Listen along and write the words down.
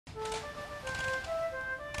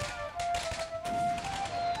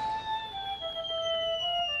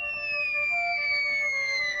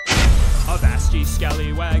Ye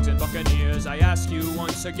scalawags and buccaneers, I ask you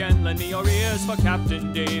once again, lend me your ears, for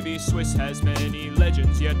Captain Davy Swiss has many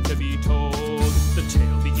legends yet to be told. The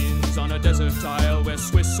tale begins on a desert isle where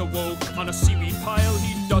Swiss awoke on a seaweed pile.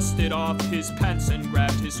 He dusted off his pants and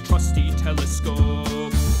grabbed his trusty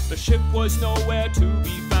telescope. The ship was nowhere to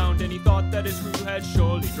be found, and he thought that his crew had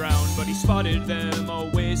surely drowned. But he spotted them a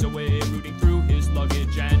ways away, rooting through his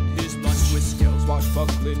luggage and his lunch. Swiss scales,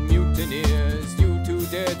 swashbuckling mutineers, you two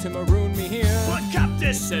dare to maroon me here. But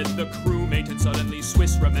Captain, said the crewmate, and suddenly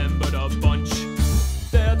Swiss remembered a bunch.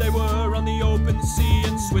 There they were on the open sea,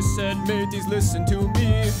 and Swiss said, mateys, listen to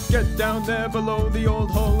me. Get down there below the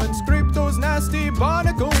old hull and scrape those nasty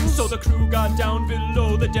barnacles. So the crew got down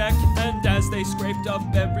below the deck, and as they scraped up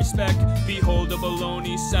every speck, behold, a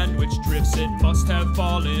bologna sandwich drifts. It must have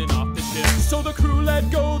fallen off the ship. So the crew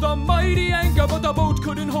let go the mighty anchor, but the boat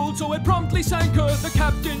couldn't hold, so it promptly sank her. The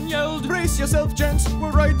captain yelled, brace yourself, gents,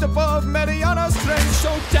 we're right above Mariana's Trench.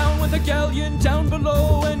 So down went the galleon down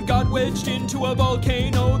below, and got wedged into a volcano.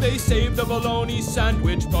 They saved the bologna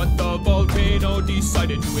sandwich, but the volcano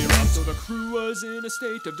decided to erupt. So the crew was in a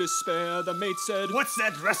state of despair. The mate said, what's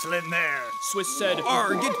that rustling there? Swiss said,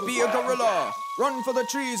 Arg, it be a gorilla. Run for the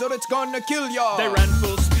trees or it's gonna kill ya. They ran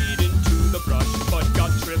full speed into the brush, but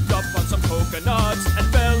got tripped up on some coconuts and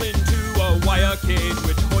fell into a wire cage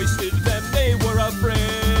which hoisted them. They were afraid.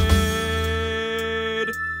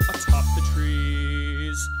 Atop the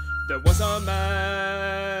trees there was a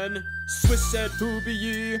man. Swiss said, who be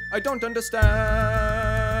ye? I don't understand.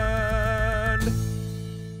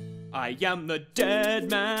 I am the dead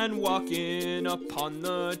man walking upon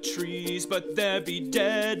the trees, but there be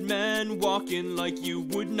dead men walking like you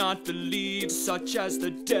would not believe, such as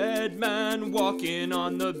the dead man walking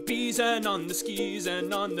on the bees and on the skis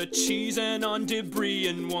and on the cheese and on debris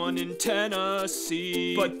and one in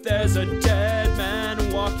Tennessee. But there's a dead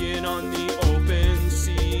man walking on the open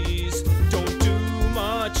seas. Don't do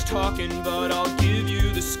much talking, but I'll give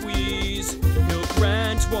you the squeeze. He'll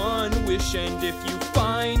grant one wish, and if you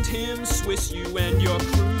find him, Swiss, you and your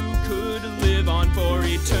crew could live on for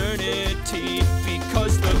eternity.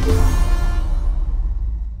 Because the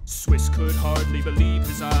Swiss could hardly believe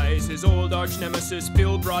his eyes. His old arch nemesis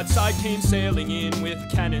Bill Broadside came sailing in with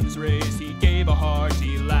cannons raised. He gave a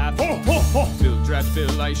hearty laugh. Ho, ho, ho. Bill, drat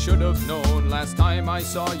Bill, I should have known. Last time I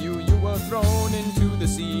saw you, you were thrown into the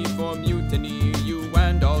sea for mutiny, you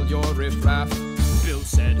and all your riffraff. Bill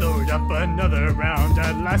said, load up another round.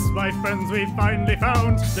 At last, my friends, we finally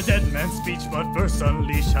found the dead man's speech, but first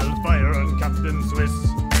unleash hellfire on Captain Swiss.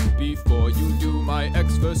 Before you do, my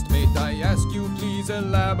ex-first mate, I ask you please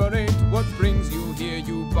elaborate. What brings you here,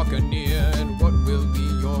 you buccaneer, and what will be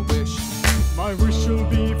your wish? My wish will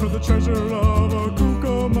be for the treasure of a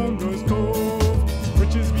cucumber's cove,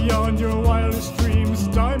 riches beyond your wildest dreams,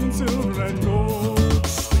 diamond, silver, and gold.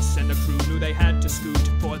 Swiss and the crew knew they had to scoot,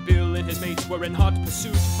 for Bill and his mates were in hot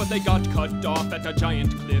pursuit, but they got cut off at a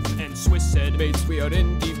giant cliff, and Swiss said, mates, we are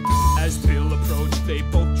in deep. As Bill approached, they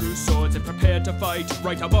both drew swords and prepared to fight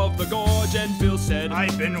right above the gorge, and Bill said,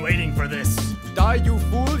 I've been waiting for this. Die, you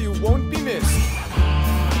fool, you won't be missed.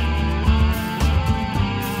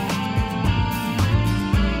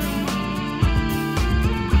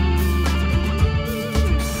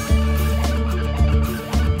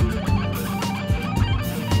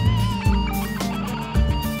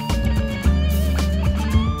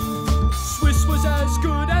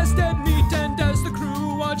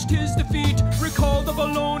 His defeat, recall the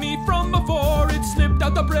bologna from before. It slipped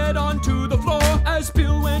out the bread onto the floor. As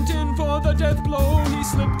Bill went in for the death blow, he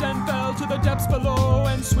slipped and fell to the depths below.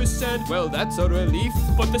 And Swiss said, well, that's a relief.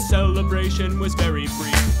 But the celebration was very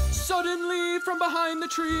brief. Suddenly, from behind the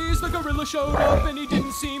trees, the gorilla showed up, and he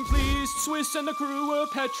didn't seem pleased. Swiss and the crew were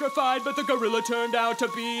petrified, but the gorilla turned out to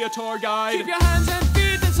be a tour guide. Keep your hands and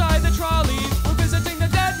feet inside the trolley. We're visiting the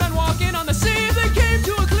dead man walking on the sea. They came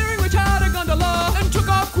to a clearing which had a gondola and took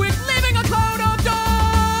off quick, leaving a cloud of dust.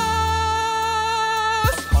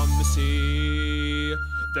 Upon the sea,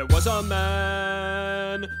 there was a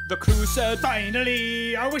man. The crew said,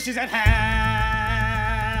 finally, our wish is at hand.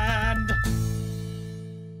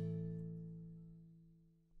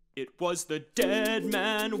 It was the dead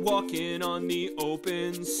man walking on the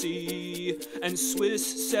open sea, and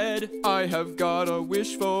Swiss said, I have got a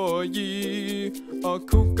wish for ye, a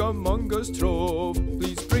cucamonger's trove.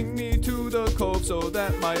 Please bring me to the cove so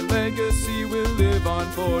that my legacy will live on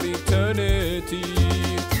for eternity.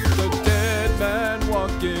 The dead man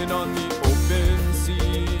walking on the open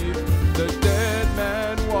sea, the dead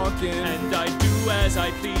man walking, and I do as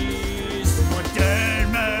I please. A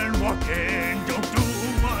dead man walking, don't do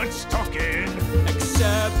much talking,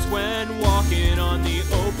 except when walking on the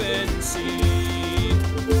open sea.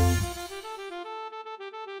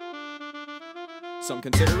 Some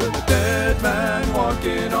consider it a dead man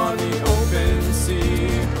walking on the open sea.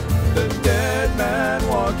 The dead man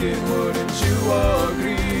walking, wouldn't you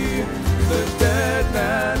agree? The dead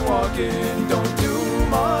man walking don't do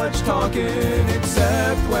much talking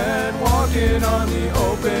except when walking on the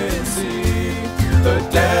open sea. The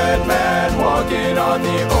dead man walking on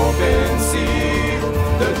the open sea.